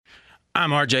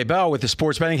I'm RJ Bell with the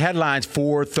sports betting headlines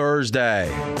for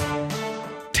Thursday.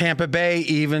 Tampa Bay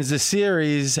evens the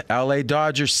series. LA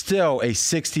Dodgers still a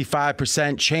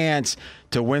 65% chance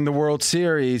to win the World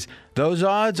Series. Those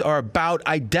odds are about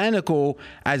identical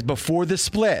as before the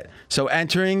split. So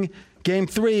entering Game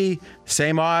 3,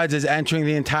 same odds as entering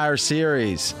the entire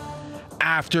series.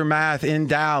 Aftermath in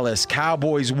Dallas.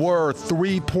 Cowboys were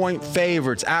 3-point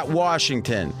favorites at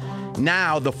Washington.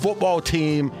 Now the football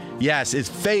team, yes, is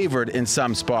favored in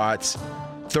some spots.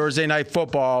 Thursday night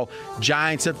football,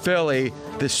 Giants at Philly.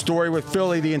 The story with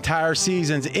Philly the entire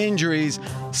season's injuries.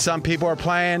 Some people are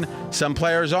playing, some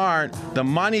players aren't. The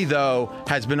money, though,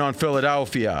 has been on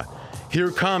Philadelphia.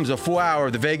 Here comes a full hour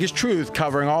of the Vegas Truth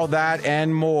covering all that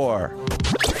and more.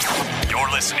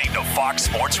 You're listening to Fox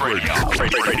Sports Radio.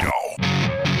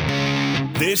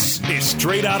 This is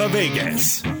Straight Out of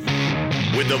Vegas.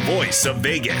 With the voice of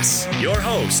Vegas, your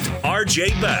host,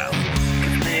 RJ Bell.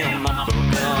 Give me a number,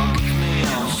 girl. Give me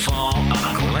a phone.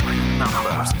 I collect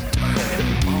numbers.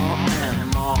 More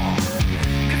and more.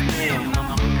 Give me a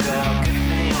number, girl. Give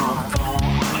me a phone.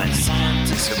 I'm a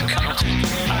scientist of counting.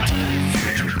 I tell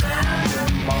you,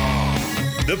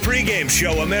 The pregame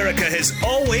show America has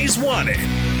always wanted.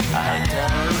 I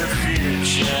tell the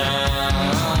future.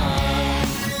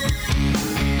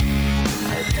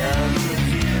 I tell the future.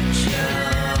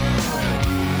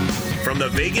 From the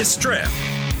Vegas Strip,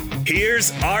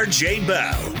 here's RJ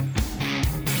Bell.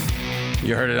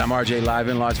 You heard it. I'm RJ live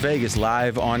in Las Vegas,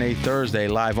 live on a Thursday,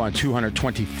 live on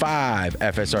 225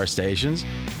 FSR stations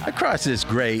across this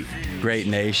great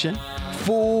nation.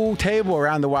 Full table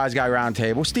around the Wise Guy Round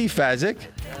Table. Steve Fezzik.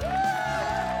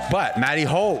 But Matty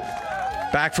Holt,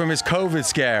 back from his COVID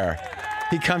scare.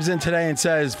 He comes in today and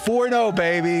says, 4-0,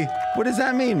 baby. What does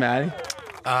that mean, Matty?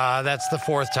 That's the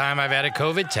fourth time I've had a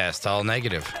COVID test, all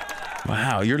negative.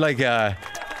 Wow, you're like,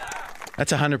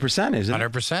 that's 100%, isn't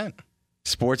it? 100%.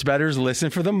 Sports bettors listen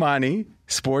for the money.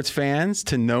 Sports fans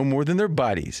to know more than their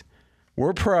buddies.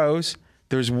 We're pros.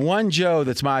 There's one Joe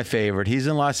that's my favorite. He's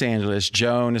in Los Angeles,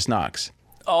 Jonas Knox.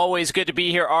 Always good to be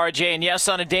here, RJ. And yes,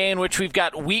 on a day in which we've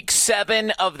got Week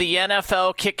 7 of the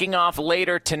NFL kicking off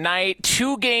later tonight.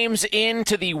 2 games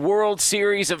into the World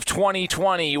Series of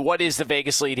 2020. What is the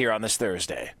Vegas lead here on this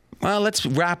Thursday? Well, let's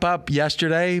wrap up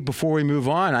yesterday before we move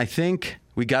on. I think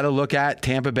we got to look at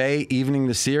Tampa Bay evening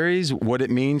the series, what it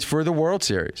means for the World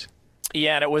Series.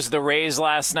 Yeah, and it was the Rays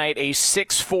last night, a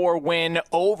 6-4 win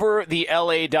over the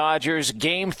LA Dodgers.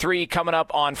 Game 3 coming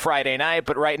up on Friday night,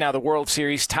 but right now the World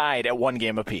Series tied at 1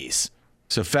 game apiece.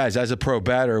 So, Fez, as a pro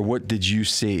bettor, what did you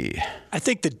see? I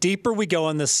think the deeper we go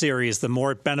in this series, the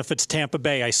more it benefits Tampa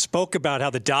Bay. I spoke about how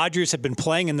the Dodgers have been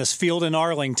playing in this field in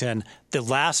Arlington the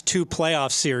last 2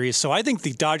 playoff series. So I think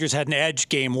the Dodgers had an edge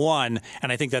game 1,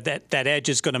 and I think that edge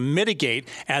is going to mitigate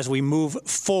as we move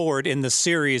forward in the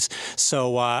series.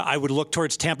 So I would look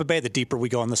towards Tampa Bay the deeper we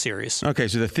go in the series. Okay,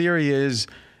 so the theory is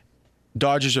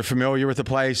Dodgers are familiar with the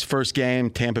place. First game,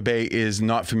 Tampa Bay is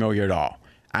not familiar at all.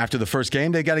 After the first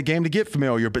game, they got a game to get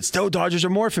familiar, but still Dodgers are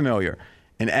more familiar.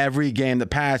 And every game that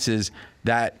passes,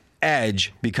 that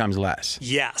edge becomes less.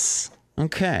 Yes.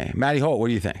 Okay. Matty Holt, what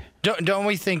do you think? Don't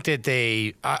we think that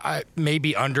they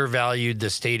maybe undervalued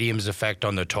the stadium's effect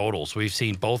on the totals? We've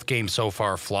seen both games so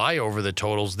far fly over the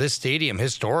totals. This stadium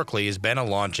historically has been a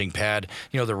launching pad.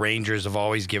 You know, the Rangers have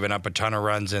always given up a ton of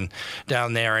runs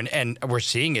down there, and we're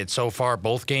seeing it so far.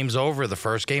 Both games over, the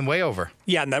first game way over.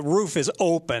 Yeah, and that roof is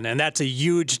open, and that's a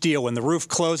huge deal. When the roof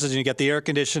closes and you get the air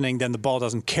conditioning, then the ball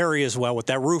doesn't carry as well. With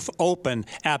that roof open,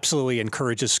 absolutely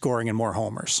encourages scoring and more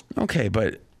homers. Okay,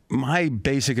 but my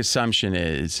basic assumption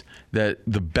is that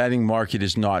the betting market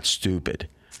is not stupid.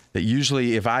 That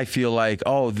usually if I feel like,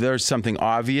 oh, there's something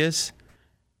obvious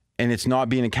and it's not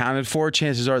being accounted for,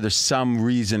 chances are there's some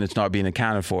reason it's not being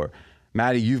accounted for.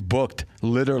 Matty, you've booked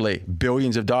literally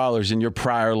billions of dollars in your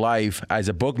prior life as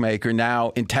a bookmaker.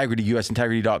 Now, Integrity,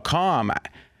 usintegrity.com.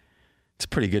 It's a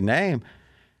pretty good name.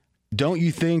 Don't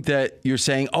you think that you're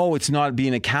saying, oh, it's not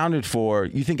being accounted for?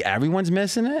 You think everyone's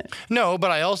missing it? No,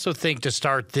 but I also think to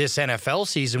start this NFL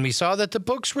season, we saw that the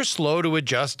books were slow to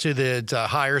adjust to the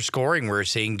higher scoring we're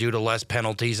seeing due to less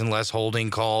penalties and less holding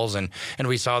calls, and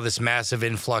we saw this massive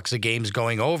influx of games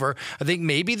going over. I think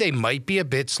maybe they might be a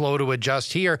bit slow to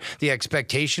adjust here. The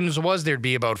expectations was there'd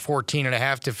be about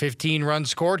 14.5 to 15 runs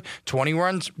scored,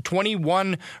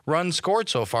 21 runs scored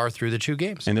so far through the 2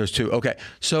 games. And there's 2. Okay,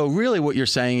 so really what you're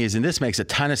saying is, and this makes a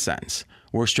ton of sense.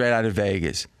 We're straight out of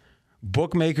Vegas.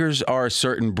 Bookmakers are a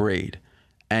certain breed,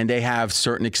 and they have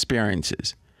certain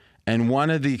experiences. And one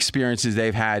of the experiences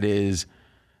they've had is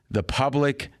the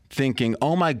public thinking,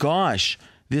 oh my gosh,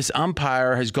 this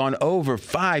umpire has gone over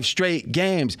 5 straight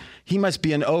games. He must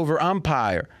be an over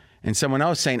umpire. And someone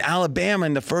else saying Alabama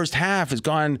in the first half has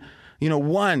gone,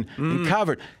 won and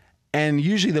covered. And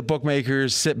usually the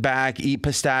bookmakers sit back, eat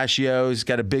pistachios,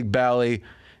 got a big belly,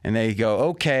 and they go,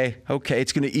 okay,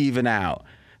 it's going to even out.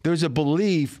 There's a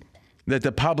belief that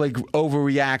the public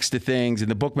overreacts to things and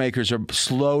the bookmakers are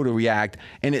slow to react,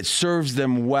 and it serves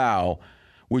them well.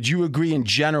 Would you agree in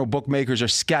general bookmakers are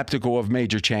skeptical of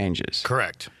major changes?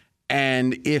 Correct.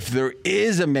 And if there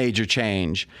is a major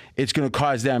change, it's going to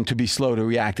cause them to be slow to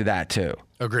react to that too.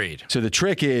 Agreed. So the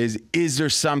trick is there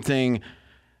something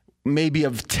maybe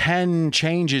of 10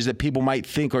 changes that people might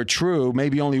think are true,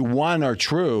 maybe only 1 are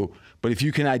true, but if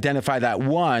you can identify that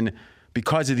 1,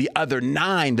 because of the other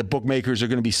 9, the bookmakers are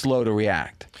going to be slow to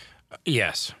react.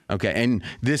 Yes. Okay, and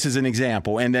this is an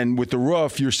example. And then with the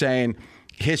roof, you're saying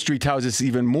history tells us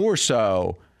even more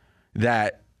so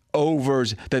that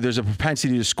there's a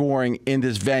propensity to scoring in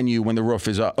this venue when the roof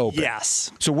is open.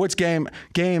 Yes. So what's game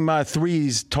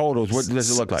 3's totals? What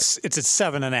does it look like? It's at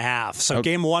 7.5. So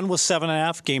Okay. game 1 was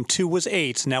 7.5. Game 2 was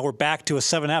 8. Now we're back to a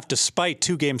 7.5 despite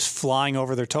 2 games flying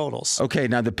over their totals. Okay,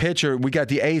 now the pitcher, we got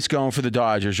the ace going for the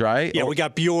Dodgers, right? Yeah, we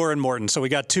got Bueller and Morton. So we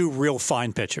got 2 real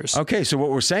fine pitchers. Okay, so what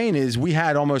we're saying is we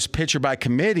had almost pitcher by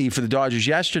committee for the Dodgers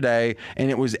yesterday, and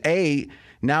it was 8.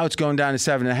 Now it's going down to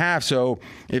 7.5. So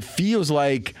it feels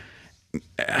like,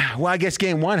 well, I guess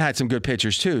game 1 had some good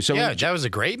pitchers too. So Yeah, that was a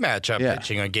great matchup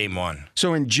pitching on game 1.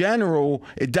 So in general,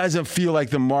 it doesn't feel like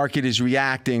the market is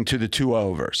reacting to the 2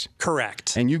 overs.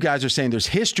 Correct. And you guys are saying there's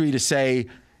history to say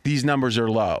these numbers are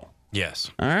low.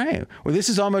 Yes. All right. Well, this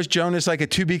is almost, Jonas, like a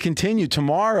to be continued.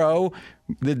 Tomorrow,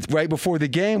 right before the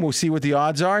game, we'll see what the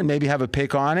odds are and maybe have a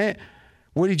pick on it.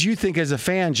 What did you think as a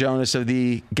fan, Jonas, of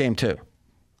the game 2?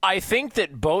 I think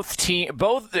that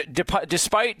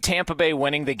despite Tampa Bay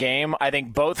winning the game, I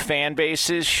think both fan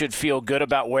bases should feel good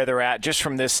about where they're at just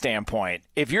from this standpoint.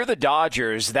 If you're the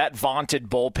Dodgers, that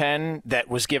vaunted bullpen that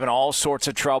was given all sorts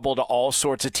of trouble to all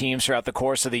sorts of teams throughout the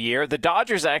course of the year, the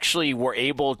Dodgers actually were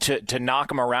able to knock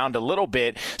them around a little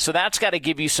bit. So that's got to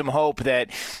give you some hope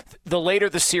that the later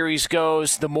the series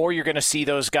goes, the more you're going to see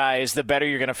those guys, the better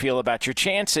you're going to feel about your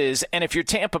chances. And if you're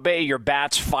Tampa Bay, your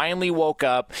bats finally woke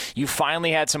up. You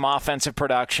finally had some offensive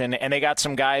production, and they got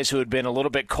some guys who had been a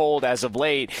little bit cold as of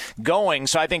late going.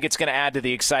 So I think it's going to add to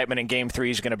the excitement, and Game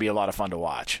 3 is going to be a lot of fun to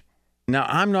watch. Now,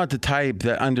 I'm not the type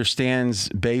that understands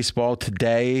baseball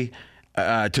today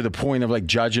to the point of like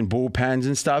judging bullpens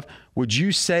and stuff. Would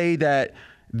you say that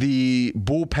the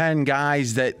bullpen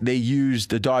guys that they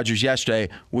used the Dodgers yesterday,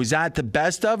 was that the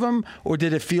best of them, or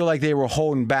did it feel like they were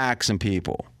holding back some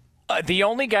people? The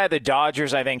only guy the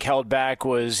Dodgers, I think, held back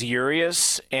was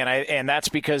Urias, and that's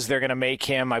because they're going to make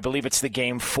him, I believe it's the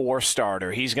Game 4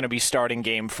 starter. He's going to be starting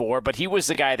Game 4, but he was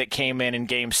the guy that came in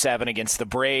Game 7 against the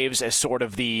Braves as sort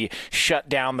of the shut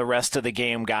down the rest of the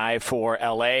game guy for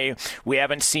L.A. We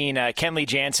haven't seen Kenley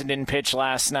Jansen didn't pitch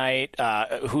last night.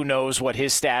 Who knows what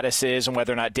his status is and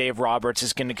whether or not Dave Roberts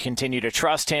is going to continue to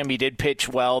trust him. He did pitch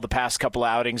well the past couple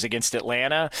outings against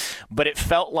Atlanta, but it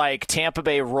felt like Tampa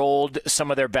Bay rolled some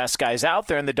of their best guys out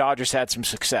there, and the Dodgers had some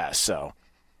success. So,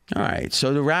 all right.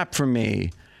 So the wrap for me,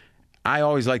 I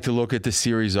always like to look at the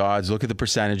series odds, look at the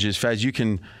percentages. Fez, you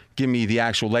can give me the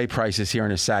actual lay prices here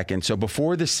in a second. So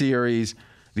before the series,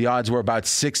 the odds were about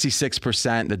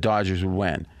 66% the Dodgers would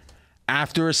win.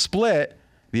 After a split,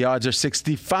 the odds are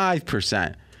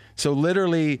 65%. So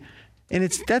literally, and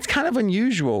that's kind of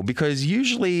unusual because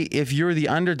usually if you're the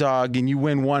underdog and you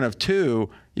win 1 of 2,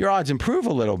 your odds improve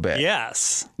a little bit.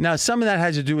 Yes. Now, some of that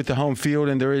has to do with the home field,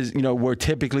 and there is, where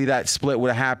typically that split would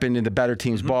have happened in the better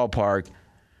team's ballpark.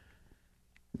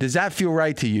 Does that feel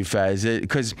right to you, Fez?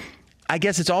 Because I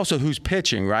guess it's also who's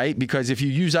pitching, right? Because if you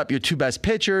use up your 2 best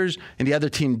pitchers and the other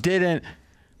team didn't,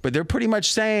 but they're pretty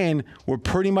much saying we're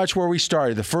pretty much where we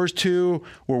started. The first 2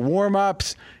 were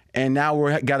warm-ups, and now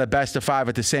we've got a best of 5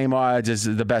 at the same odds as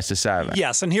the best of 7.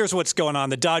 Yes, and here's what's going on.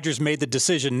 The Dodgers made the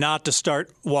decision not to start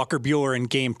Walker Buehler in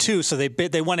Game 2, so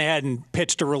they went ahead and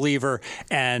pitched a reliever,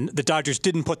 and the Dodgers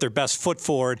didn't put their best foot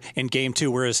forward in Game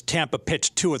 2, whereas Tampa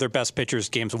pitched 2 of their best pitchers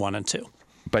Games 1 and 2.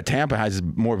 But Tampa has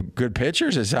more good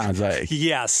pitchers, it sounds like.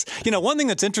 Yes. One thing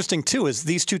that's interesting, too, is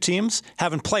these 2 teams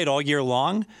haven't played all year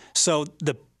long, so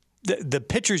the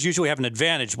pitchers usually have an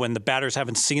advantage when the batters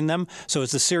haven't seen them. So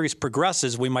as the series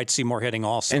progresses, we might see more hitting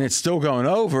also. And it's still going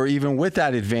over, even with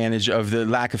that advantage of the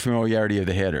lack of familiarity of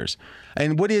the hitters.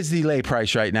 And what is the lay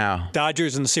price right now?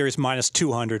 Dodgers in the series minus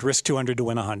 200, risk 200 to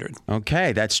win 100.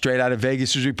 Okay, that's straight out of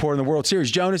Vegas' report in the World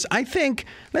Series. Jonas, I think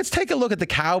let's take a look at the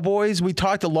Cowboys. We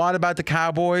talked a lot about the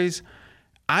Cowboys.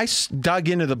 I dug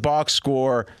into the box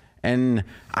score, And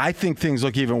I think things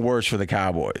look even worse for the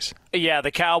Cowboys. Yeah,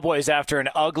 the Cowboys, after an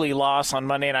ugly loss on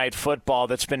Monday Night Football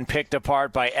that's been picked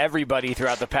apart by everybody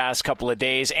throughout the past couple of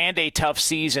days, and a tough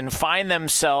season, find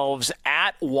themselves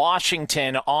at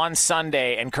Washington on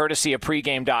Sunday. And courtesy of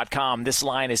pregame.com, this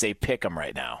line is a pick 'em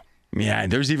right now. Yeah,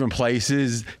 and there's even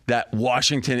places that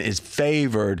Washington is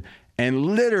favored, and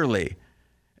literally,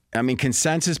 I mean,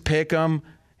 consensus pick 'em,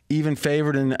 even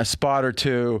favored in a spot or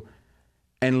two.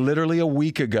 And literally a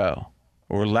week ago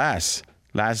or less,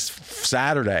 last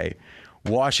Saturday,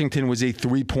 Washington was a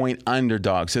 3-point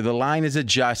underdog. So the line is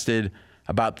adjusted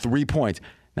about 3 points.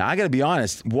 Now, I got to be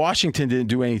honest, Washington didn't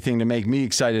do anything to make me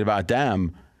excited about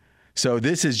them. So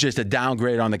this is just a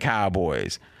downgrade on the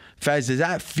Cowboys. Fez, does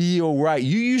that feel right?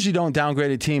 You usually don't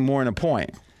downgrade a team more than a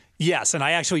point. Yes, and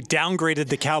I actually downgraded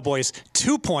the Cowboys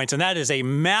 2 points, and that is a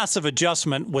massive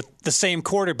adjustment with the same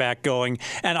quarterback going,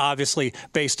 and obviously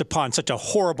based upon such a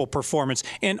horrible performance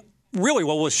in really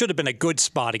what should have been a good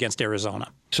spot against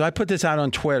Arizona. So I put this out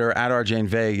on Twitter, at RJ in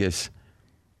Vegas.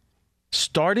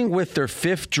 Starting with their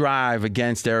 5th drive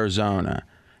against Arizona,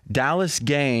 Dallas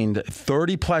gained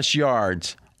 30-plus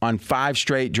yards on 5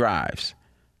 straight drives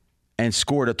and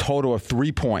scored a total of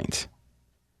 3 points.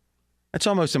 That's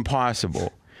almost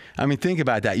impossible. I mean, think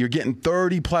about that. You're getting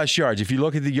 30-plus yards. If you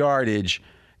look at the yardage,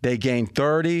 they gained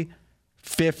 30,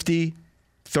 50,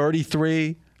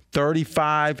 33,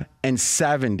 35, and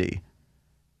 70,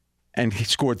 and he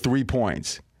scored 3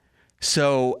 points.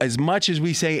 So as much as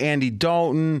we say Andy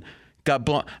Dalton got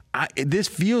blown, this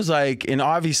feels like, and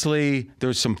obviously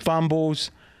there's some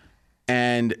fumbles,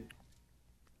 and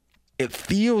it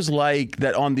feels like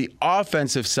that on the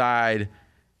offensive side,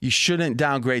 you shouldn't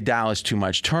downgrade Dallas too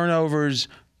much. Turnovers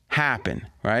happen,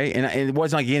 right? And it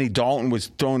wasn't like Andy Dalton was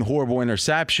throwing horrible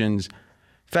interceptions.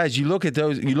 Fez, you look at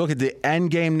those, you look at the end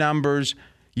game numbers,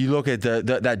 you look at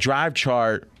that drive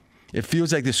chart, it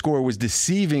feels like the score was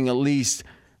deceiving, at least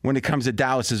when it comes to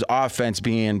Dallas's offense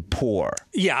being poor.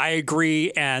 Yeah, I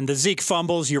agree. And the Zeke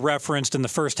fumbles you referenced in the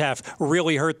first half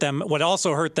really hurt them. What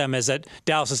also hurt them is that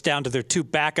Dallas is down to their 2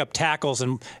 backup tackles,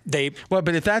 and they... Well,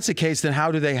 but if that's the case, then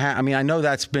how do they have... I mean, I know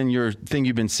that's been your thing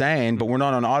you've been saying, but we're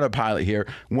not on autopilot here.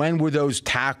 When were those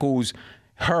tackles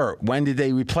hurt? When did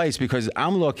they replace? Because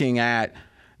I'm looking at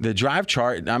the drive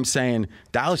chart, and I'm saying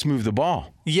Dallas moved the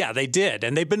ball. Yeah, they did.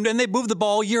 And they moved the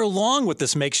ball all year long with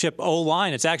this makeshift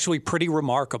O-line. It's actually pretty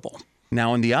remarkable.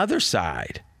 Now, on the other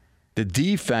side, the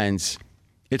defense,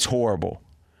 it's horrible.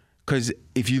 Because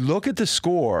if you look at the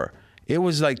score, it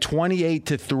was like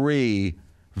 28-3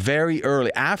 very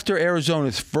early. After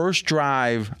Arizona's first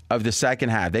drive of the second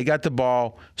half, they got the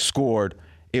ball, scored.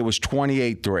 It was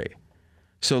 28-3.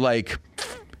 So like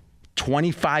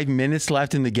 25 minutes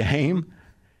left in the game,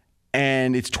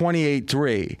 and it's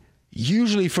 28-3.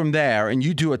 Usually from there, and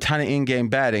you do a ton of in-game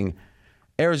betting,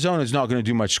 Arizona's not going to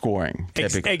do much scoring,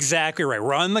 typically. Exactly right.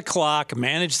 Run the clock,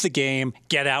 manage the game,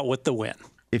 get out with the win.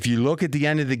 If you look at the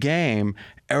end of the game,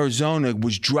 Arizona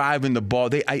was driving the ball.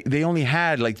 They only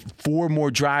had like 4 more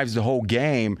drives the whole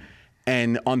game,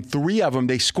 and on 3 of them,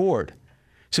 they scored.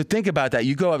 So think about that.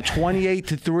 You go up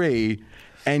 28-3,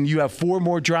 and you have 4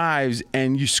 more drives,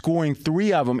 and you're scoring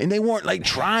 3 of them, and they weren't like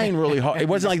trying really hard. It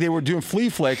wasn't like they were doing flea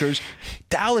flickers.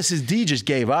 Dallas's D just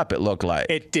gave up, it looked like.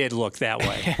 It did look that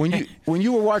way. When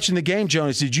you were watching the game,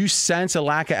 Jonas, did you sense a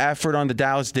lack of effort on the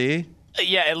Dallas D?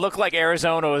 Yeah, it looked like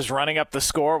Arizona was running up the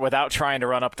score without trying to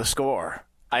run up the score.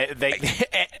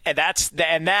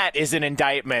 That is an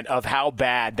indictment of how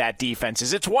bad that defense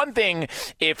is. It's one thing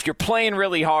if you're playing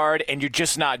really hard and you're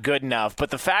just not good enough, but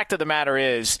the fact of the matter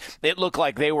is it looked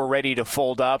like they were ready to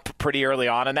fold up pretty early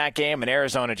on in that game, and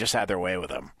Arizona just had their way with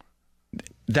them.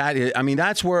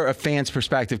 That's where a fan's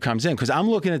perspective comes in, because I'm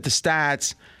looking at the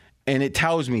stats, and it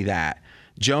tells me that.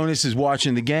 Jonas is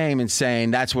watching the game and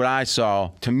saying, that's what I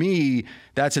saw. To me,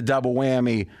 that's a double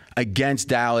whammy against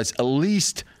Dallas, at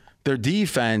least their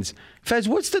defense. Fez,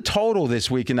 what's the total this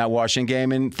week in that Washington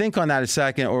game? And think on that a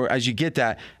second, or as you get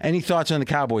that, any thoughts on the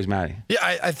Cowboys, Matty?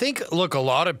 Yeah, I think, look, a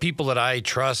lot of people that I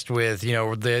trust with,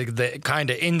 the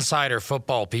kind of insider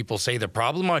football people say the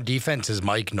problem on defense is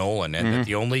Mike Nolan, and that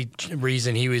the only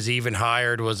reason he was even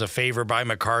hired was a favor by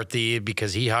McCarthy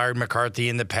because he hired McCarthy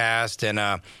in the past. And,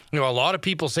 a lot of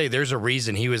people say there's a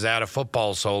reason he was out of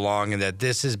football so long, and that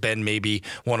this has been maybe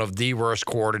one of the worst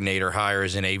coordinator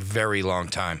hires in a very long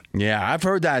time. Yeah, I've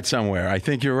heard that somewhere. I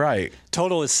think you're right.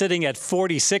 Total is sitting at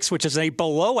 46, which is a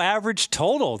below average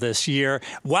total this year.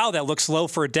 Wow, that looks low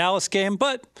for a Dallas game,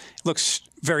 but it looks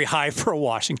very high for a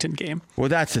Washington game. Well,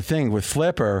 that's the thing with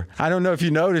Flipper. I don't know if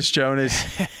you noticed, Jonas.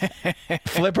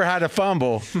 Flipper had a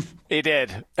fumble. He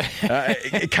did.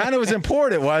 It kind of was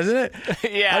important, wasn't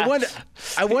it? Yeah.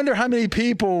 I wonder how many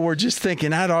people were just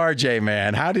thinking, that RJ,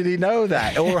 man, how did he know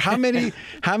that? Or how many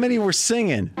were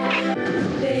singing?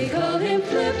 They call him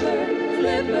Flipper,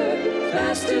 Flipper,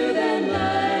 faster than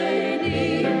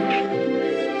lightning.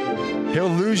 He'll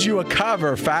lose you a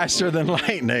cover faster than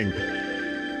lightning.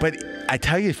 But I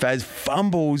tell you, Fez,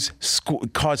 fumbles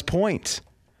cause points.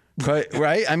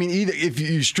 Right? I mean, either if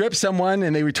you strip someone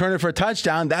and they return it for a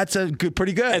touchdown, that's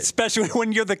pretty good. Especially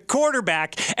when you're the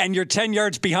quarterback and you're 10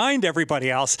 yards behind everybody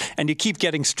else and you keep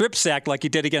getting strip sacked like you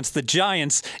did against the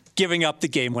Giants, giving up the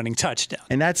game-winning touchdown.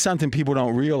 And that's something people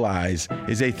don't realize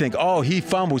is they think, oh, he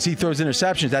fumbles, he throws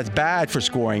interceptions. That's bad for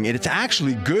scoring. And it's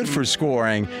actually good for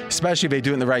scoring, especially if they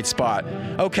do it in the right spot.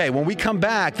 Okay, when we come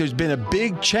back, there's been a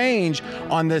big change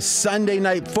on this Sunday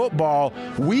Night Football.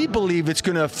 We believe it's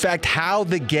going to affect how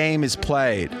the game is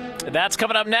played. That's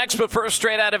coming up next, but first,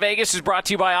 Straight Out of Vegas is brought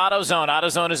to you by AutoZone.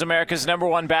 AutoZone is America's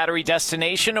 #1 battery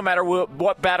destination. No matter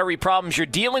what battery problems you're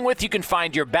dealing with, you can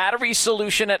find your battery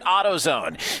solution at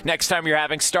AutoZone. Next time you're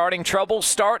having starting trouble,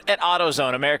 start at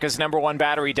AutoZone, America's #1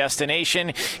 battery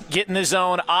destination. Get in the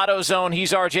zone, AutoZone.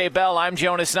 He's RJ Bell. I'm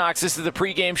Jonas Knox. This is the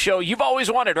pregame show you've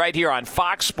always wanted right here on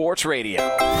Fox Sports Radio.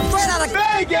 Straight out of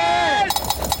Vegas!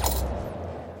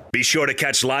 Be sure to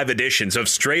catch live editions of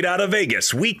Straight Out of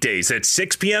Vegas weekdays at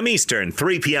 6 p.m. Eastern,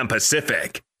 3 p.m.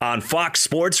 Pacific on Fox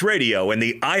Sports Radio and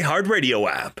the iHeartRadio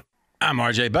app. I'm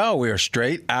RJ Bell. We are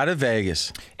Straight Out of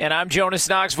Vegas. And I'm Jonas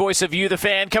Knox, voice of You, the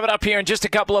fan. Coming up here in just a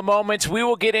couple of moments, we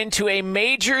will get into a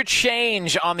major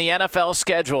change on the NFL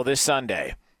schedule this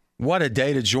Sunday. What a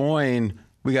day to join.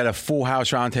 We got a full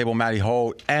house roundtable, Matty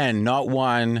Holt, and not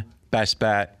one best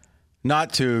bet,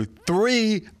 not two,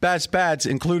 3 best bets,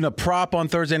 including a prop on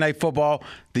Thursday Night Football,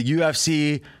 the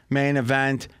UFC main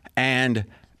event, and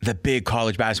the big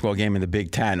college basketball game in the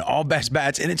Big Ten. All best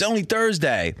bets, and it's only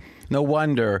Thursday. No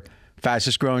wonder.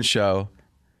 Fastest growing show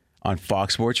on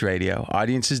Fox Sports Radio.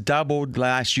 Audiences doubled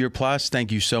last year plus.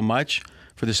 Thank you so much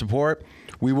for the support.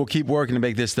 We will keep working to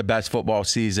make this the best football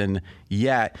season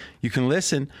yet. You can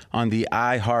listen on the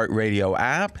iHeartRadio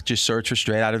app. Just search for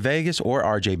Straight Out of Vegas or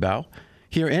RJ Bell.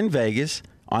 Here in Vegas,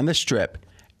 on the Strip,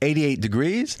 88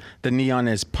 degrees. The neon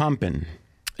is pumping.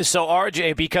 So,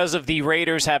 RJ, because of the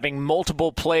Raiders having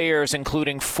multiple players,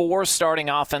 including 4 starting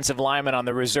offensive linemen on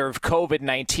the reserve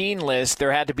COVID-19 list,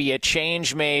 there had to be a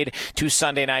change made to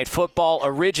Sunday Night Football.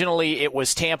 Originally, it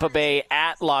was Tampa Bay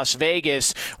at Las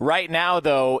Vegas. Right now,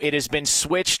 though, it has been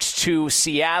switched to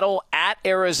Seattle at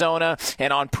Arizona,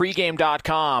 and on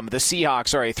pregame.com, the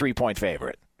Seahawks are a 3-point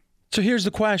favorite. So here's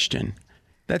the question.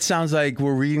 That sounds like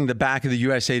we're reading the back of the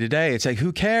USA Today. It's like,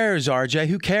 who cares, RJ?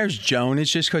 Who cares, Joan?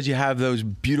 It's just because you have those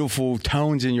beautiful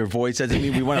tones in your voice doesn't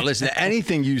mean we want to listen to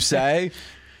anything you say.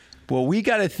 Well, we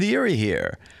got a theory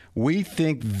here. We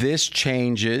think this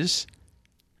changes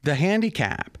the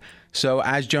handicap. So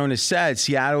as Jonas said,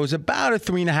 Seattle is about a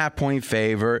 3.5-point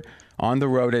favorite on the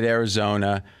road at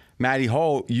Arizona. Matty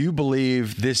Holt, you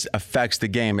believe this affects the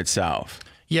game itself?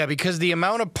 Yeah, because the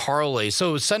amount of parlay,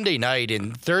 so Sunday night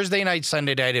and Thursday night,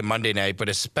 Sunday night, and Monday night, but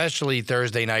especially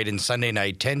Thursday night and Sunday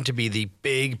night tend to be the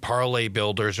big parlay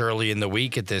builders early in the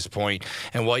week at this point.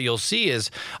 And what you'll see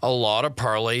is a lot of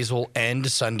parlays will end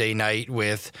Sunday night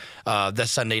with the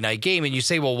Sunday night game. And you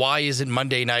say, well, why isn't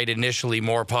Monday night initially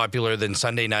more popular than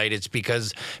Sunday night? It's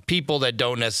because people that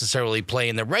don't necessarily play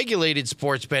in the regulated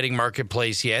sports betting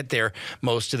marketplace yet,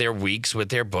 most of their weeks with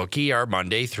their bookie are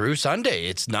Monday through Sunday.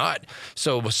 It's not.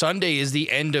 So Sunday is the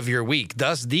end of your week.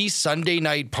 Thus, these Sunday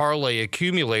night parlay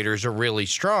accumulators are really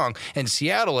strong. And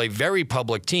Seattle, a very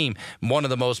public team, one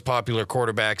of the most popular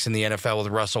quarterbacks in the NFL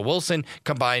with Russell Wilson,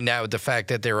 combined now with the fact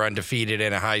that they're undefeated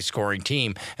and a high-scoring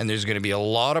team. And there's going to be a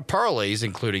lot of parlays,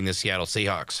 including the Seattle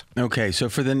Seahawks. Okay, so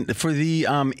for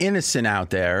the innocent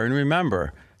out there, and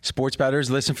remember, sports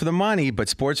bettors listen for the money, but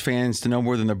sports fans to know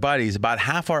more than their buddies, about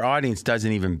half our audience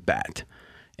doesn't even bet.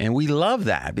 And we love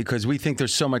that because we think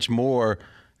there's so much more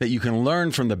that you can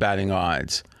learn from the betting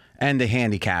odds and the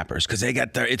handicappers because they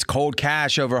got it's cold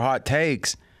cash over hot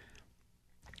takes.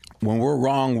 When we're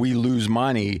wrong, we lose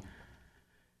money.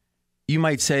 You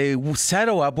might say, well,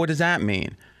 settle up, what does that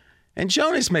mean? And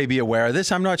Jonas may be aware of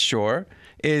this, I'm not sure,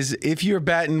 is if you're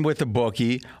betting with a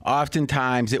bookie,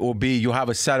 oftentimes it will be, you'll have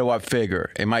a settle up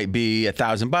figure. It might be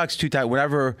 $1,000, $2,000,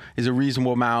 whatever is a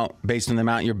reasonable amount based on the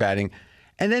amount you're betting.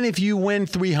 And then if you win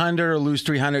 300 or lose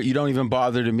 300, you don't even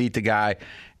bother to meet the guy.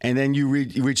 And then you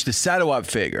reach the settle up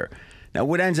figure. Now,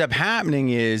 what ends up happening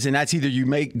is, and that's either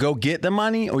you go get the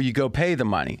money or you go pay the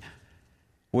money.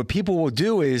 what people will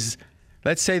do is,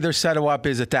 let's say their settle up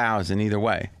is 1,000 either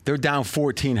way. They're down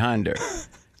 1,400.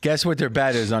 Guess what their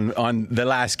bet is on the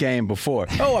last game before?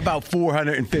 Oh, about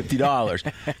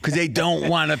 $450 because they don't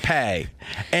want to pay.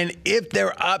 And if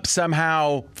they're up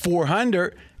somehow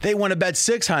 400, they want to bet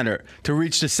 600 to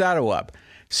reach the settle up.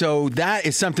 So that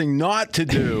is something not to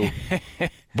do,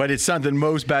 but it's something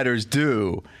most bettors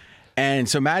do. And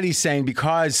so Maddie's saying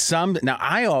because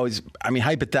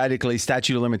hypothetically,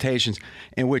 statute of limitations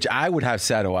in which I would have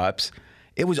settle ups,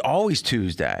 it was always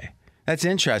Tuesday. That's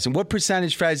interesting. What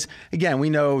percentage, Fez, again,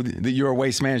 we know that you're a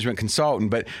waste management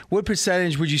consultant, but what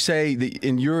percentage would you say that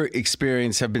in your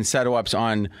experience have been settle ups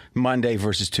on Monday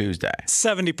versus Tuesday?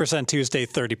 70% Tuesday,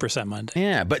 30% Monday.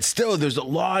 Yeah, but still there's a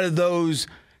lot of those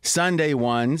Sunday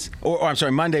ones,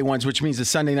 Monday ones, which means the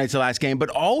Sunday night's the last game, but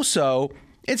also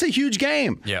it's a huge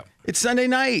game. Yeah. It's Sunday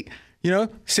night.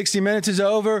 60 minutes is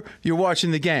over, you're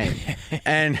watching the game.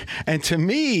 and to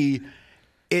me,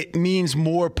 it means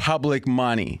more public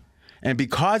money. And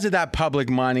because of that public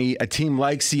money, a team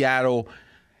like Seattle,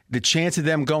 the chance of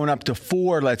them going up to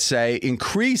 4, let's say,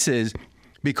 increases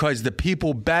because the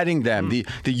people betting them, the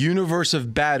universe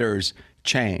of bettors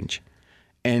change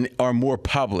and are more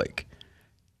public.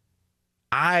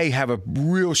 I have a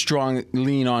real strong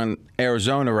lean on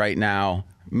Arizona right now.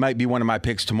 Might be one of my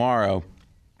picks tomorrow.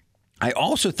 I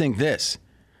also think this.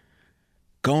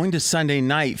 Going to Sunday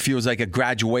night feels like a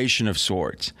graduation of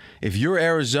sorts. If you're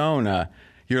Arizona,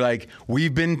 you're like,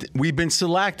 we've been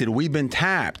selected, we've been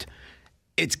tapped.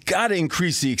 It's got to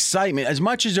increase the excitement. As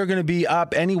much as they're going to be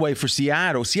up anyway for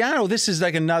Seattle, this is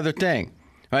like another thing,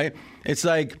 right? It's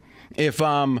like if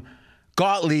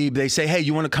Gottlieb, they say, hey,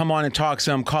 you want to come on and talk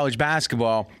some college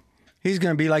basketball? He's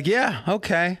going to be like, yeah,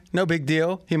 okay, no big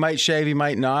deal. He might shave, he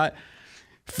might not.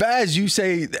 Fez, you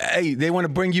say, hey, they want to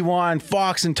bring you on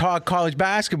Fox and talk college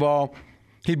basketball.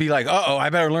 He'd be like, uh-oh, I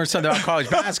better learn something about college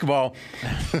basketball.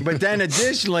 But then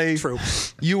additionally,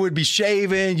 you would be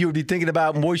shaving. You would be thinking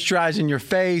about moisturizing your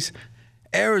face.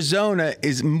 Arizona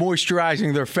is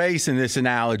moisturizing their face in this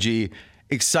analogy,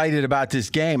 excited about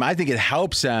this game. I think it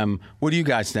helps them. What do you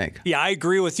guys think? Yeah, I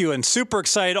agree with you, and super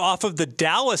excited off of the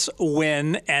Dallas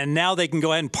win, and now they can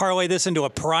go ahead and parlay this into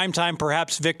a primetime,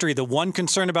 perhaps, victory. The one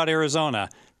concern about Arizona,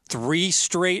 3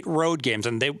 straight road games,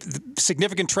 and they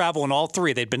significant travel in all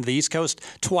 3. They'd been to the East Coast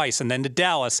twice and then to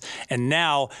Dallas, and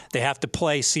now they have to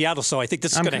play Seattle. So I think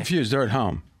this is going to... I'm confused. They're at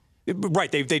home.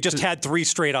 Right. They just had 3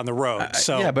 straight on the road.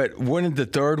 So yeah, but wouldn't the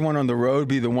third one on the road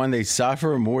be the one they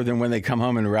suffer more than when they come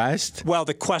home and rest? Well,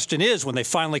 the question is when they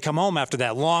finally come home after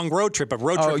that long road trip,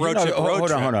 Hold on. You're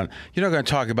not going to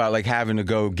talk about like having to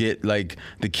go get like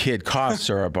the kid cough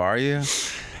syrup, are you?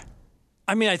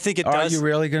 I mean, I think it does. Are you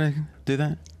really going to do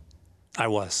that? I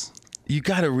was. You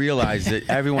got to realize that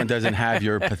everyone doesn't have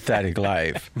your pathetic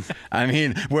life. I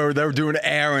mean, where they're doing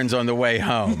errands on the way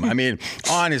home. I mean,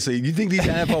 honestly, you think these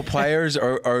NFL players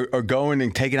are going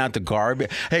and taking out the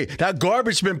garbage? Hey, that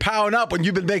garbage has been piling up when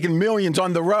you've been making millions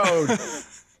on the road.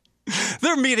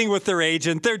 They're meeting with their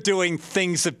agent. They're doing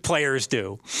things that players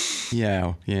do.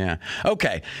 Yeah.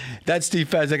 Okay. That's Steve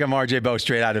Fezzik. I'm RJ Bo,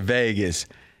 straight out of Vegas.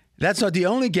 That's not the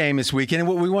only game this weekend. And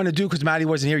what we want to do, because Maddie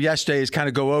wasn't here yesterday, is kind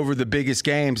of go over the biggest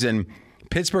games. And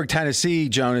Pittsburgh, Tennessee,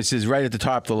 Jonas, is right at the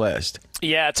top of the list.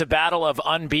 Yeah, it's a battle of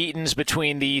unbeatens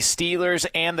between the Steelers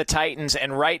and the Titans.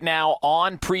 And right now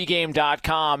on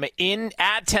pregame.com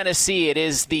at Tennessee, it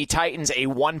is the Titans a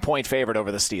 1-point favorite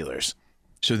over the Steelers.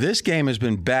 So this game has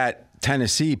been bet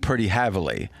Tennessee pretty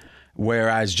heavily,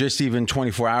 whereas just even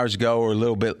 24 hours ago or a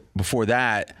little bit before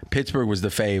that, Pittsburgh was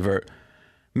the favorite.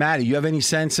 Maddie, you have any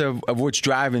sense of what's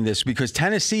driving this? Because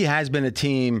Tennessee has been a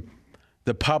team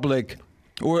the public,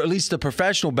 or at least the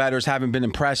professional bettors, haven't been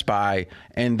impressed by,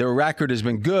 and their record has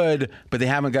been good, but they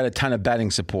haven't got a ton of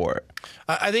betting support.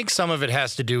 I think some of it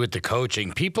has to do with the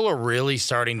coaching. People are really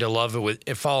starting to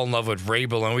fall in love with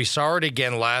Vrabel, and we saw it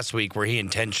again last week where he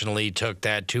intentionally took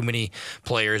that too many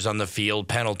players on the field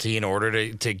penalty in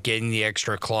order to gain the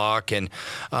extra clock. And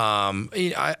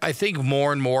I think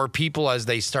more and more people, as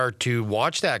they start to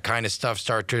watch that kind of stuff,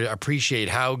 start to appreciate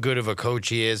how good of a coach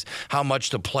he is, how much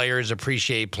the players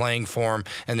appreciate playing for him,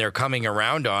 and they're coming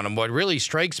around on him. What really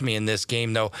strikes me in this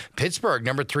game, though, Pittsburgh,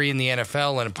 number 3 in the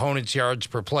NFL in opponents' yards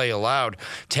per play allowed.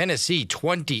 Tennessee,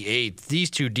 28th. These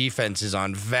two defenses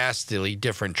on vastly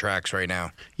different tracks right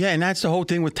now. Yeah, and that's the whole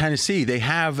thing with Tennessee. They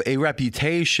have a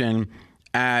reputation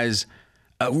as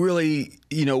a really,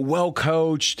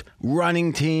 well-coached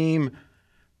running team,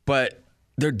 but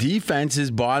their defense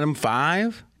is bottom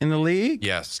 5 in the league.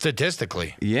 Yes,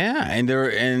 statistically. Yeah, and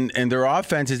their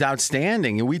offense is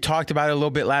outstanding. And we talked about it a little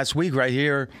bit last week right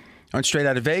here on Straight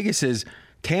Out of Vegas. Is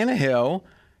Tannehill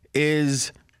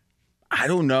is I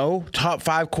don't know, top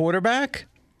 5 quarterback?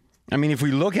 I mean, if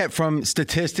we look at from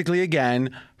statistically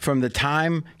again, from the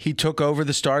time he took over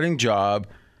the starting job,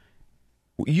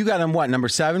 you got him what, number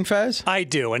 7, Fez? I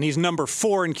do, and he's number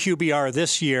 4 in QBR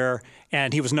this year,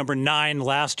 and he was number 9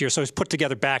 last year, so he's put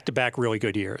together back-to-back really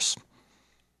good years.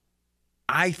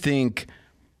 I think,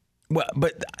 well,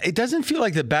 but it doesn't feel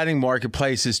like the betting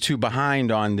marketplace is too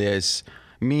behind on this,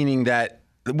 meaning that,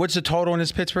 what's the total in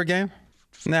this Pittsburgh game?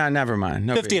 Nah, never mind.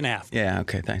 50.5. Yeah,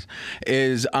 okay, thanks.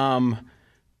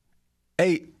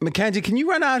 Hey, Mackenzie, can you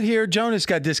run out here? Jonas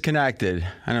got disconnected.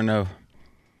 I don't know.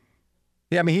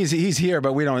 Yeah, I mean, he's here,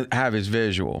 but we don't have his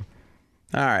visual.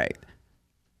 All right.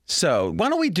 So why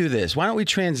don't we do this? Why don't we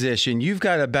transition? You've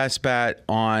got a best bet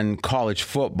on college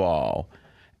football,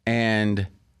 and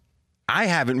I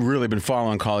haven't really been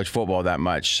following college football that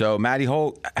much. So, Matty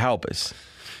Holt, help us.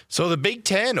 So the Big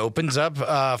Ten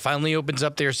finally opens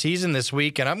up their season this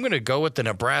week, and I'm going to go with the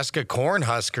Nebraska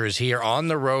Cornhuskers here on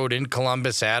the road in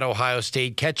Columbus at Ohio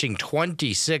State, catching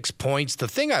 26 points. The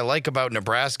thing I like about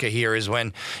Nebraska here is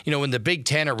when the Big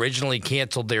Ten originally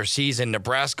canceled their season,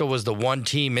 Nebraska was the one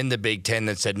team in the Big Ten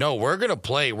that said, no, we're going to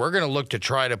play. We're going to look to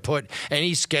try to put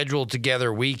any schedule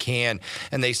together we can.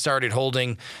 And they started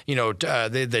holding,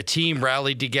 the team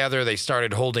rallied together. They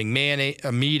started holding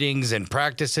meetings and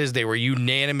practices. They were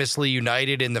unanimous.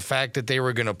 United in the fact that they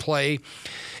were going to play,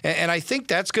 and I think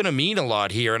that's going to mean a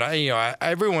lot here. And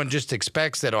everyone just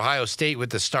expects that Ohio State, with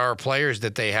the star players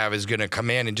that they have, is going to come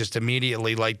in and just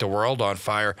immediately light the world on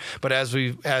fire. But as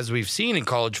we've seen in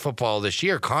college football this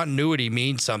year, continuity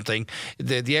means something.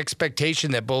 The expectation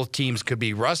that both teams could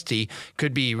be rusty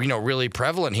could be really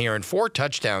prevalent here, and 4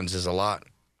 touchdowns is a lot.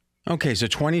 Okay, so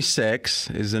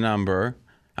 26 is the number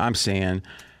I'm seeing.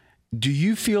 Do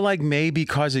you feel like maybe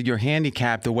because of your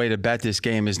handicap, the way to bet this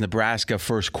game is Nebraska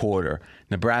first quarter,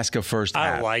 Nebraska first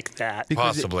half? I like that.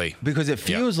 Possibly. Because it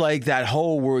feels like that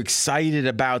whole we're excited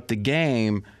about the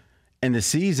game and the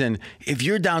season. If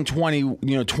you're down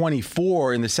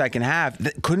 24 in the second half,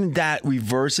 couldn't that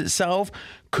reverse itself?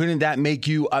 Couldn't that make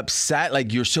you upset?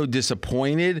 Like you're so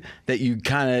disappointed that you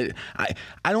kind of,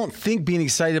 I don't think being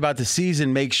excited about the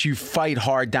season makes you fight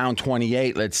hard down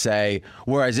 28, let's say,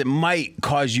 whereas it might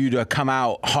cause you to come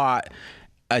out hot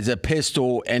as a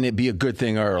pistol and it be a good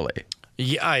thing early.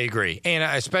 Yeah, I agree. And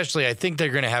especially, I think they're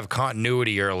going to have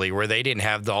continuity early where they didn't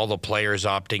have all the players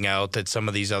opting out that some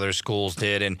of these other schools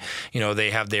did. And,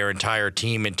 they have their entire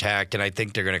team intact, and I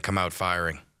think they're going to come out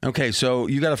firing. Okay, so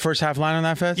you got a first half line on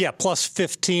that, Fez? Yeah, plus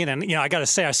 15. And, I got to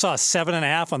say, I saw a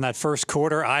 7.5 on that first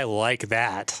quarter. I like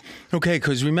that. Okay,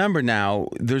 because remember now,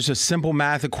 there's a simple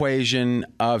math equation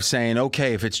of saying,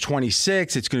 okay, if it's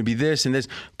 26, it's going to be this and this.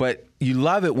 But you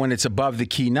love it when it's above the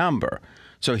key number.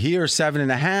 So here,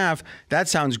 7.5, that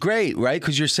sounds great, right?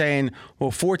 Because you're saying,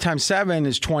 well, 4 times 7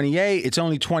 is 28. It's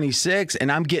only 26,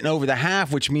 and I'm getting over the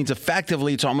half, which means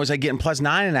effectively it's almost like getting plus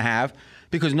 9.5.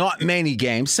 Because not many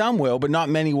games, some will, but not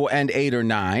many will end 8 or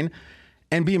 9.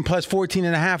 And being plus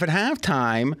 14.5 at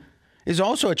halftime is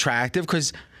also attractive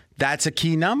because that's a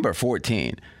key number,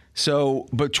 14. So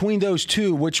between those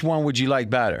two, which one would you like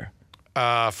better?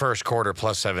 First quarter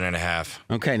plus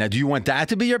 7.5. Okay, now do you want that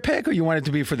to be your pick or you want it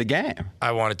to be for the game?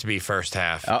 I want it to be first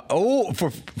half.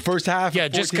 For first half? Yeah,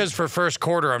 just because for first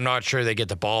quarter, I'm not sure they get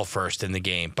the ball first in the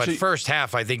game. But first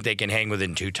half, I think they can hang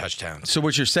within 2 touchdowns. So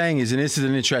what you're saying is, and this is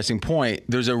an interesting point,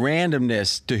 there's a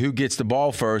randomness to who gets the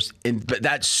ball first, but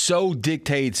that so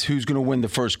dictates who's going to win the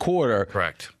first quarter.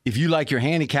 Correct. If you like your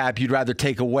handicap, you'd rather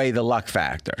take away the luck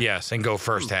factor. Yes, and go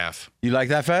first half. You like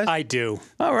that, Fez? I do.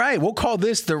 All right, we'll call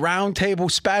this the round table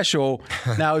special.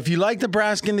 Now, if you like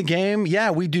Nebraska in the game,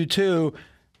 yeah, we do too.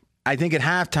 I think at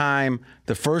halftime,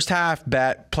 the first half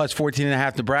bet plus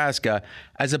 14.5 Nebraska.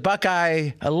 As a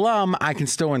Buckeye alum, I can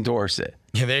still endorse it.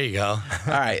 Yeah, there you go. All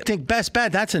right. I think best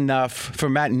bet, that's enough for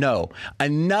Matt. No.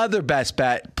 Another best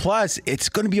bet, plus it's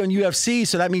going to be on UFC,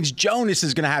 so that means Jonas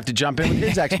is going to have to jump in with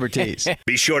his expertise.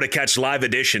 Be sure to catch live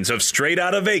editions of Straight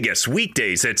Outta Vegas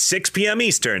weekdays at 6 p.m.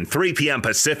 Eastern, 3 p.m.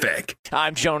 Pacific.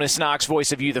 I'm Jonas Knox,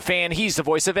 voice of You, the fan. He's the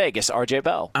voice of Vegas, RJ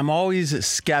Bell. I'm always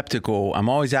skeptical. I'm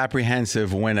always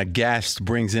apprehensive when a guest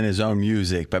brings in his own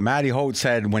music. But Matty Holt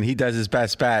said when he does his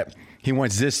best bet, he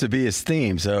wants this to be his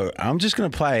theme. So I'm just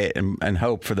going to play it and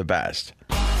hope for the best.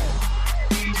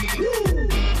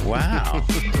 Wow.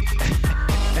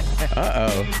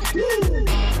 Uh-oh.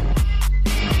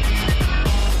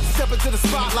 Step into the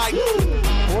spotlight.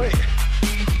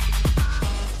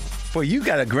 Boy, you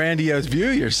got a grandiose view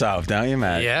of yourself, don't you,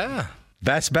 Matt? Yeah.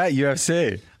 Best bet,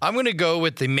 UFC. I'm going to go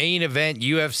with the main event,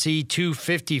 UFC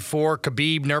 254,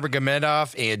 Khabib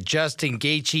Nurmagomedov and Justin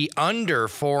Gaethje under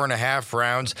 4.5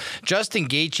 rounds. Justin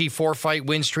Gaethje, 4-fight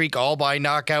win streak, all by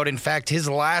knockout. In fact, his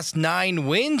last 9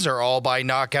 wins are all by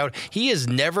knockout. He has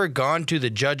never gone to the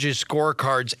judges'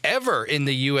 scorecards ever in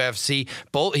the UFC.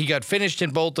 He got finished in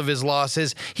both of his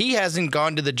losses. He hasn't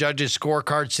gone to the judges'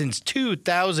 scorecard since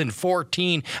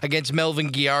 2014 against Melvin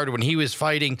Guillard when he was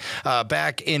fighting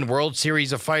back in World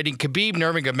Series of Fighting. Khabib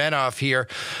Nurmagomedov here,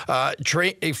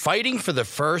 fighting for the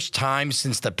first time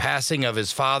since the passing of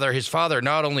his father. His father,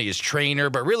 not only his trainer,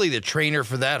 but really the trainer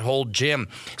for that whole gym.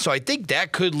 So I think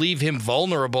that could leave him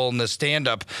vulnerable in the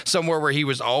stand-up, somewhere where he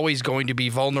was always going to be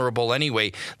vulnerable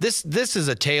anyway. This is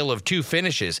a tale of 2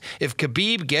 finishes. If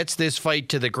Khabib gets this fight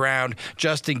to the ground,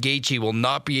 Justin Gaethje will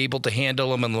not be able to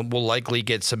handle him and will likely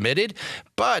get submitted.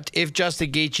 But if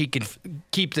Justin Gaethje can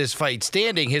keep this fight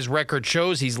standing, his record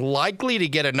shows he's likely to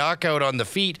get a knockout on the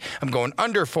feet. I'm going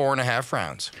under 4.5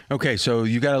 rounds. Okay, so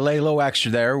you got to lay low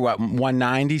extra there. What,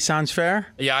 190 sounds fair?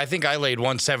 Yeah, I think I laid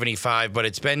 175, but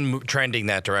it's been trending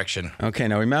that direction. Okay,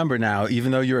 now remember now,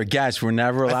 even though you're a guest, we're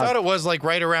never allowed... I thought it was like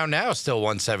right around now, still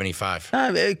 175.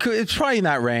 It's probably in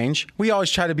that range. We always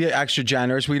try to be extra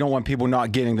generous. We don't want people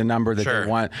not getting the number that they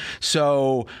want.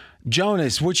 So,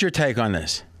 Jonas, what's your take on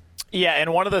this? Yeah,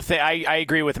 and one of the things, I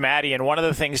agree with Maddie, and one of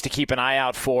the things to keep an eye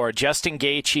out for, Justin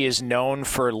Gaethje is known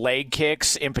for leg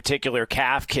kicks, in particular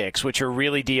calf kicks, which are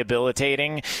really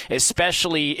debilitating,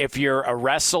 especially if you're a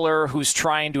wrestler who's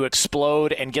trying to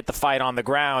explode and get the fight on the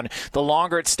ground. The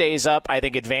longer it stays up, I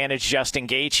think advantage Justin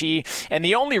Gaethje. And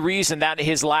the only reason that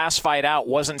his last fight out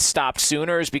wasn't stopped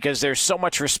sooner is because there's so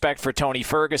much respect for Tony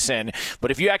Ferguson.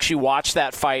 But if you actually watch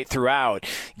that fight throughout,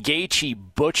 Gaethje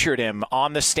butchered him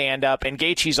on the stand-up, and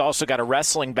Gaethje's also got a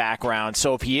wrestling background,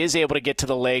 so if he is able to get to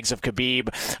the legs of Khabib,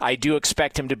 I do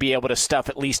expect him to be able to stuff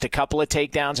at least a couple of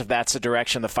takedowns if that's the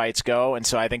direction the fights go, and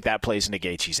so I think that plays into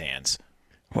Gaethje's hands.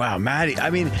 Wow, Matty. I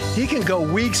mean, he can go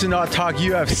weeks and not talk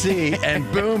UFC, and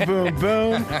boom, boom,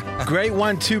 boom. Great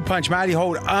 1-2 punch. Matty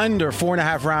Holt under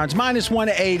 4.5 rounds. Minus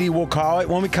 180, we'll call it.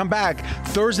 When we come back,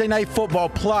 Thursday Night Football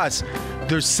Plus.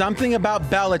 There's something about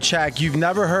Belichick you've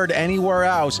never heard anywhere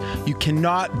else. You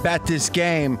cannot bet this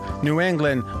game, New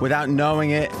England, without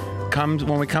knowing it. Comes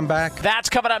when we come back. That's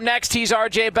coming up next. He's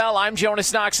RJ Bell. I'm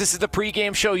Jonas Knox. This is the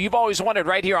pregame show you've always wanted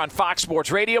right here on Fox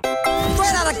Sports Radio.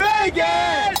 Straight out of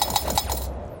Vegas!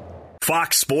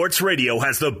 Fox Sports Radio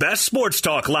has the best sports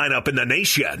talk lineup in the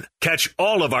nation. Catch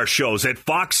all of our shows at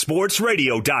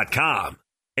foxsportsradio.com.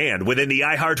 And within the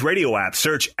iHeartRadio app,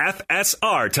 search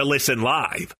FSR to listen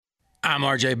live. I'm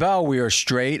RJ Bell. We are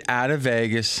straight out of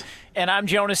Vegas. And I'm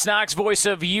Jonas Knox, voice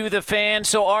of You, the Fan.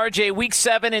 So, RJ, Week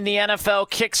 7 in the NFL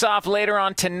kicks off later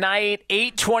on tonight,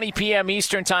 8:20 p.m.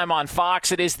 Eastern Time on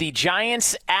Fox. It is the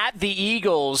Giants at the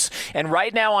Eagles. And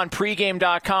right now on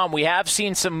pregame.com, we have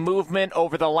seen some movement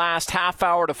over the last half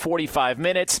hour to 45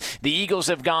 minutes. The Eagles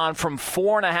have gone from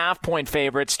 4.5-point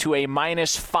favorites to a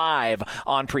 -5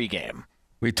 on pregame.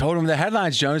 We told them the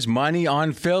headlines, Jonas. Money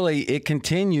on Philly. It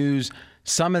continues.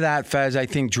 Some of that, Fez, I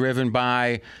think, driven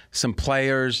by some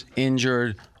players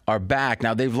injured are back.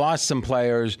 Now, they've lost some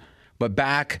players, but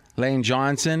back Lane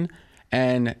Johnson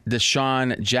and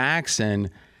Deshaun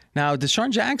Jackson. Now, Deshaun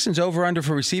Jackson's over-under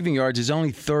for receiving yards is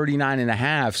only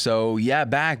 39.5. So, yeah,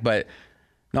 back, but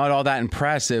not all that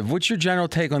impressive. What's your general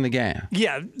take on the game?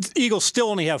 Yeah, Eagles still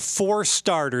only have 4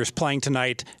 starters playing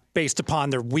tonight based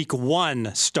upon their Week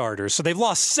 1 starters. So they've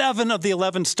lost 7 of the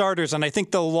 11 starters, and I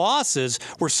think the losses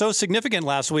were so significant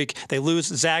last week. They lose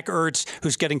Zach Ertz,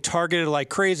 who's getting targeted like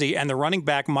crazy, and the running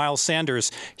back, Miles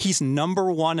Sanders. He's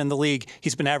number 1 in the league.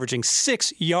 He's been averaging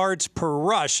 6 yards per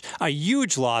rush, a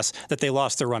huge loss that they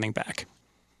lost their running back.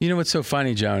 You know what's so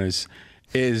funny, Jonas,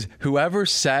 is whoever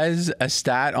says a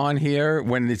stat on here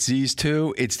when it's these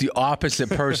two, it's the opposite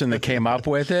person that came up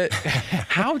with it.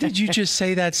 How did you just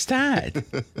say that stat?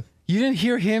 You didn't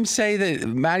hear him say that,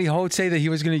 Matty Holt say that he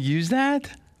was going to use that?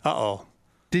 Uh-oh.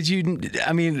 Did you,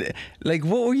 I mean, like,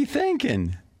 what were you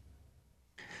thinking?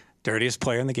 Dirtiest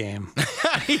player in the game.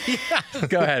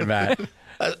 Go ahead, Matt.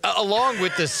 Along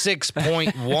with the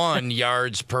 6.1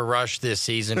 yards per rush this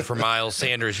season for Miles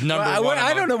Sanders, number one.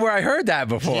 I don't know where I heard that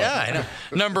before. Yeah, I know.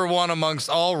 Number 1 amongst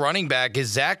all running back is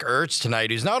Zach Ertz tonight,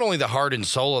 who's not only the heart and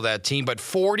soul of that team, but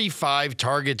 45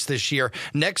 targets this year.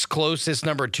 Next closest,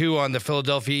 number 2 on the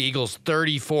Philadelphia Eagles,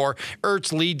 34.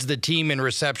 Ertz leads the team in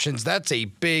receptions. That's a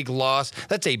big loss.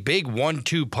 That's a big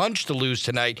 1-2 punch to lose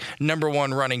tonight. Number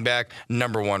 1 running back,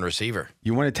 number 1 receiver.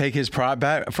 You want to take his prop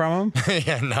bet from him?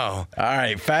 Yeah, no. All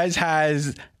right. Fez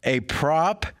has a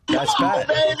prop. That's bet.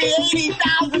 Baby,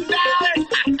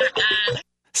 $80,000.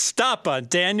 Stop on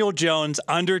Daniel Jones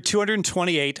under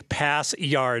 228 pass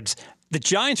yards. The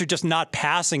Giants are just not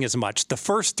passing as much. The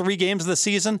first 3 games of the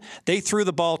season, they threw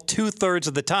the ball 2/3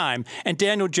 of the time, and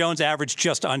Daniel Jones averaged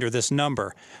just under this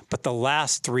number. But the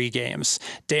last 3 games,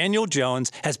 Daniel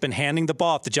Jones has been handing the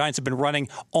ball off. The Giants have been running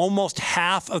almost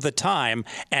half of the time,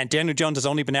 and Daniel Jones has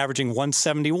only been averaging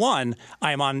 171.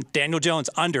 I am on Daniel Jones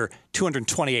under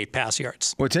 228 pass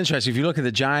yards. Well, it's interesting. If you look at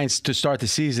the Giants to start the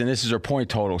season, this is their point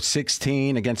total.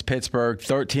 16 against Pittsburgh,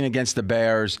 13 against the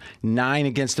Bears, 9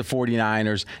 against the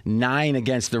 49ers, 9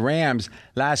 against the Rams.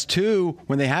 Last 2,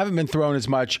 when they haven't been thrown as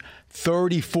much,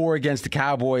 34 against the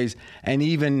Cowboys and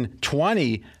even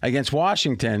 20 against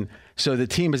Washington. So the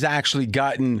team has actually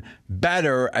gotten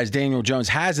better as Daniel Jones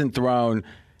hasn't thrown.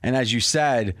 And as you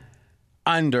said,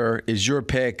 under is your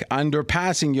pick. Under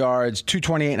passing yards,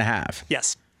 228.5.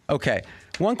 Yes. Okay,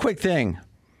 one quick thing.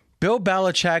 Bill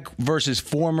Belichick versus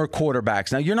former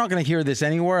quarterbacks. Now, you're not going to hear this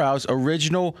anywhere else.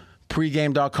 Original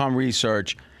pregame.com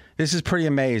research. This is pretty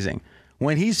amazing.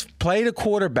 When he's played a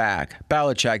quarterback,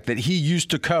 Belichick, that he used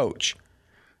to coach,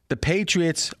 the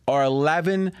Patriots are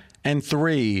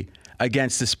 11-3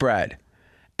 against the spread.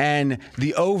 And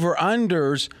the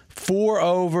over-unders, 4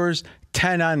 overs,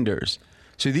 10 unders.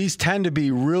 So these tend to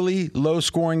be really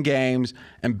low-scoring games,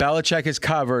 and Belichick has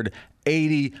covered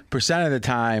 80% of the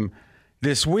time.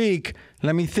 This week,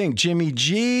 let me think. Jimmy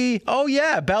G. Oh,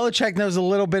 yeah, Belichick knows a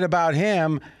little bit about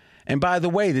him. And by the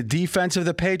way, the defense of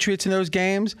the Patriots in those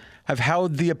games have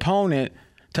held the opponent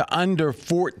to under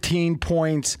 14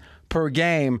 points per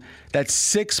game. That's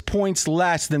 6 points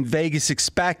less than Vegas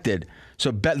expected.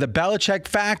 So the Belichick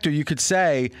factor, you could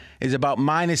say, is about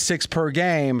 -6 per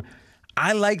game.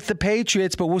 I like the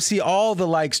Patriots, but we'll see all the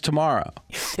likes tomorrow.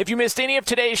 If you missed any of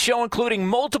today's show, including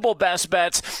multiple best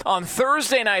bets on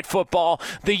Thursday Night Football,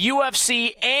 the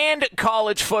UFC, and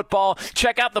college football,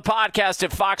 check out the podcast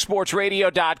at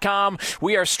foxsportsradio.com.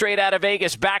 We are straight out of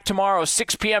Vegas, back tomorrow,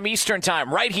 6 p.m. Eastern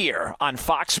Time, right here on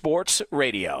Fox Sports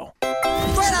Radio.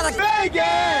 Straight out of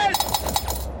Vegas!